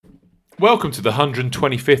Welcome to the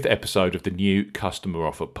 125th episode of the New Customer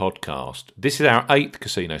Offer podcast. This is our 8th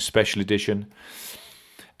casino special edition.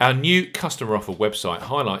 Our new customer offer website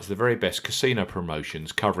highlights the very best casino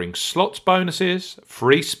promotions covering slots bonuses,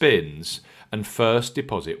 free spins, and first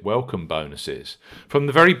deposit welcome bonuses from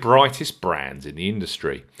the very brightest brands in the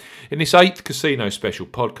industry. In this 8th casino special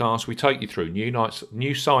podcast, we take you through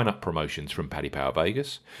new sign-up promotions from Paddy Power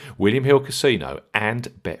Vegas, William Hill Casino,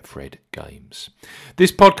 and Betfred Games.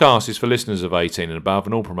 This podcast is for listeners of 18 and above,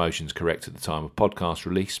 and all promotions correct at the time of podcast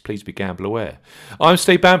release. Please be gamble aware. I'm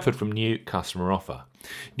Steve Bamford from New Customer Offer.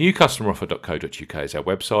 NewCustomeroffer.co.uk is our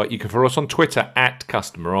website. You can follow us on Twitter at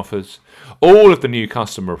Customer Offers. All of the new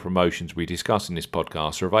customer promotions we discuss in this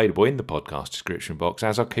podcast are available in the podcast description box,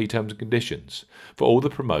 as are key terms and conditions for all the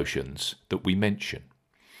promotions that we mention.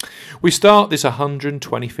 We start this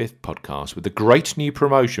 125th podcast with a great new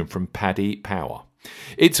promotion from Paddy Power.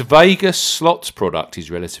 Its Vegas slots product is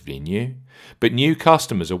relatively new, but new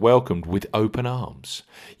customers are welcomed with open arms.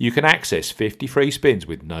 You can access 50 free spins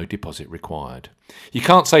with no deposit required. You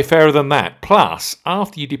can't say fairer than that. Plus,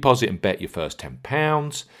 after you deposit and bet your first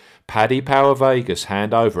 £10, Paddy Power Vegas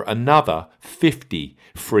hand over another 50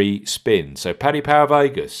 free spins. So Paddy Power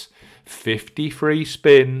Vegas, 50 free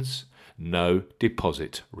spins, no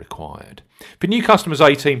deposit required. For new customers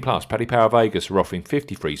 18 plus, Paddy Power Vegas are offering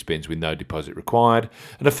 50 free spins with no deposit required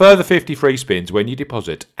and a further 50 free spins when you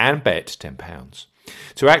deposit and bet £10.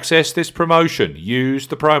 To access this promotion, use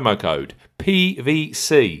the promo code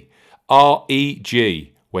PVCREG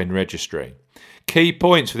when registering. Key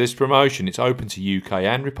points for this promotion: it's open to UK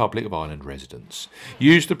and Republic of Ireland residents.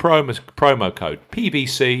 Use the promo code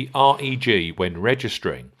PVCREG when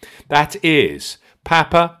registering. That is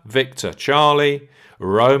Papa Victor Charlie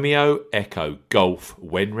Romeo Echo Golf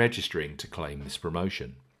when registering to claim this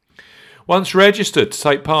promotion. Once registered to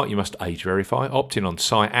take part, you must age verify, opt in on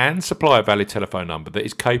site, and supply a valid telephone number that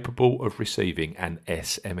is capable of receiving an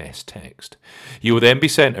SMS text. You will then be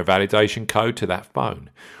sent a validation code to that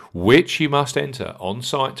phone, which you must enter on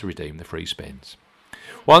site to redeem the free spins.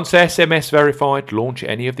 Once SMS verified, launch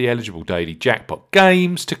any of the eligible daily jackpot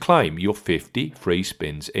games to claim your 50 free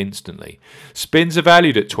spins instantly. Spins are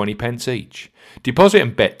valued at 20p each. Deposit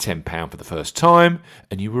and bet £10 for the first time,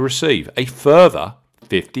 and you will receive a further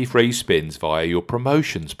 50 free spins via your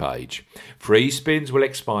promotions page. Free spins will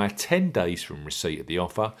expire 10 days from receipt of the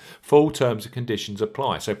offer. Full terms and conditions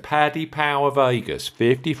apply. So Paddy Power Vegas,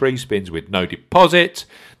 50 free spins with no deposit,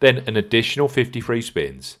 then an additional 50 free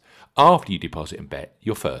spins after you deposit and bet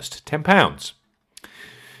your first £10.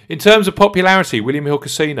 In terms of popularity, William Hill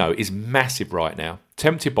Casino is massive right now.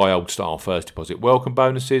 Tempted by old-style first deposit welcome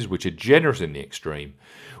bonuses, which are generous in the extreme,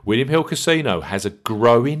 William Hill Casino has a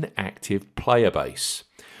growing active player base.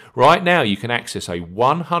 Right now, you can access a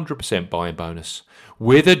 100% buy-in bonus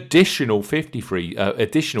with additional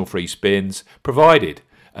free spins provided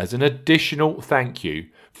as an additional thank you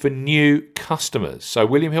for new customers. So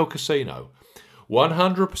William Hill Casino,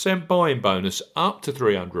 100% buy-in bonus up to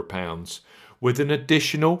 £300 with an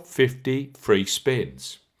additional 50 free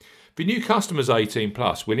spins. For new customers 18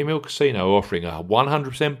 plus, William Hill Casino offering a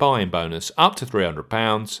 100% buy-in bonus up to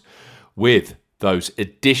 £300 with those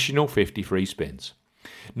additional 50 free spins.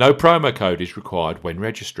 No promo code is required when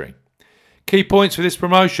registering. Key points for this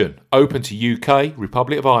promotion: open to UK,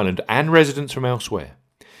 Republic of Ireland and residents from elsewhere.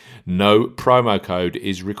 No promo code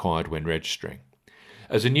is required when registering.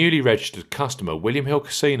 As a newly registered customer, William Hill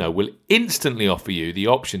Casino will instantly offer you the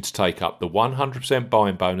option to take up the 100%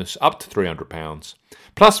 buy-in bonus up to £300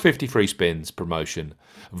 plus 50 free spins promotion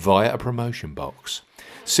via a promotion box.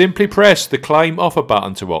 Simply press the claim offer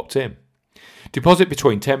button to opt in. Deposit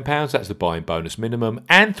between £10, that's the buy-in bonus minimum,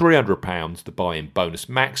 and £300, the buy-in bonus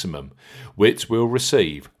maximum, which will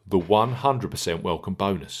receive the 100% welcome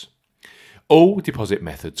bonus. All deposit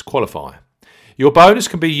methods qualify. Your bonus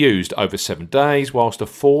can be used over 7 days, whilst a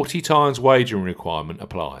 40 times wagering requirement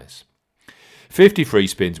applies. 50 free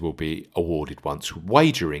spins will be awarded once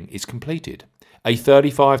wagering is completed. A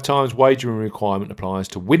 35 times wagering requirement applies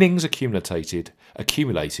to winnings accumulated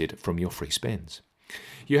from your free spins.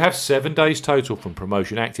 You have 7 days total from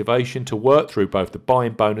promotion activation to work through both the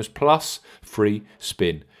buy-in bonus plus free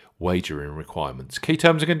spin wagering requirements. Key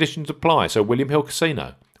terms and conditions apply. So William Hill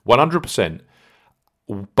Casino, 100%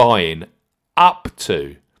 buy-in up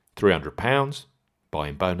to £300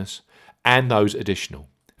 buy-in bonus and those additional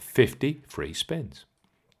 50 free spins.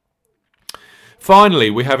 Finally,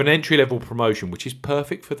 we have an entry-level promotion which is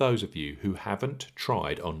perfect for those of you who haven't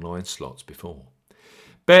tried online slots before.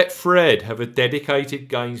 Betfred have a dedicated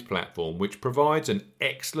games platform which provides an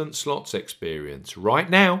excellent slots experience. Right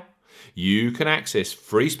now, you can access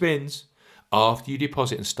free spins after you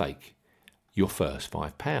deposit and stake your first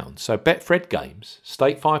 £5. So Betfred Games,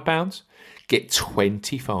 stake £5, get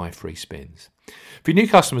 25 free spins. For new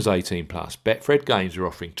customers 18 plus, Betfred Games are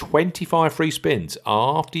offering 25 free spins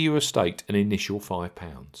after you have staked an initial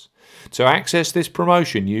 £5. To access this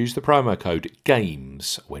promotion, use the promo code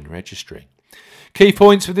GAMES when registering. Key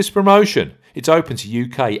points for this promotion. It's open to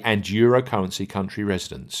UK and Euro currency country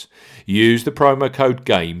residents. Use the promo code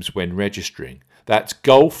GAMES when registering. That's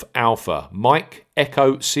Golf Alpha Mike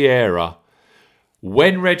Echo Sierra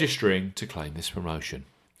when registering to claim this promotion.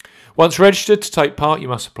 Once registered to take part, you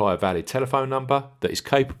must supply a valid telephone number that is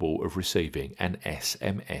capable of receiving an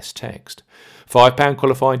SMS text. £5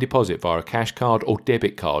 qualifying deposit via a cash card or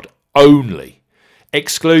debit card only.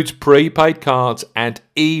 Excludes prepaid cards and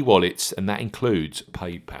e-wallets, and that includes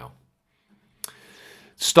PayPal.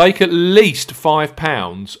 Stake at least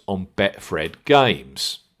 £5 on Betfred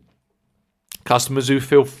Games. Customers who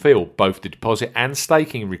fulfil both the deposit and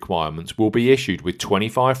staking requirements will be issued with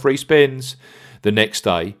 25 free spins the next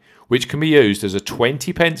day, which can be used as a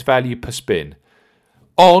 20p value per spin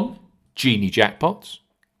on Genie Jackpots,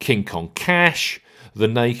 King Kong Cash, The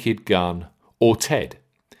Naked Gun, or TED.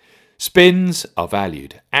 Spins are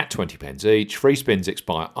valued at 20p each. Free spins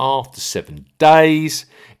expire after 7 days.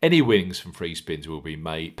 Any winnings from free spins will be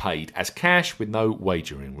paid as cash with no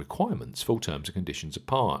wagering requirements. Full terms and conditions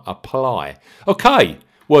apply. Okay,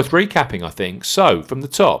 worth recapping, I think. So, from the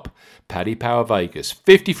top, Paddy Power Vegas,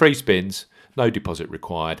 50 free spins, no deposit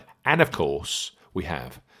required. And of course, we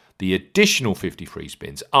have the additional 50 free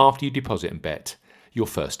spins after you deposit and bet your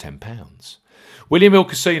first £10. William Hill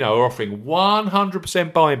Casino are offering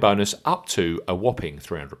 100% buy-in bonus up to a whopping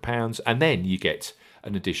 £300, and then you get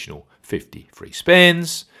an additional 50 free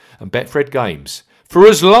spins. And Betfred Games, for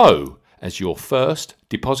as low as your first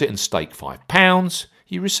deposit and stake £5,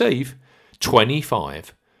 you receive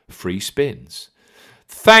 25 free spins.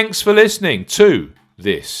 Thanks for listening to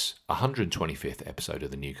this 125th episode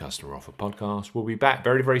of the New Customer Offer Podcast. We'll be back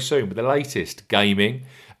very, very soon with the latest gaming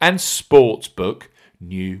and sportsbook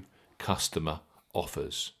new customer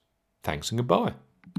offers. Thanks and goodbye.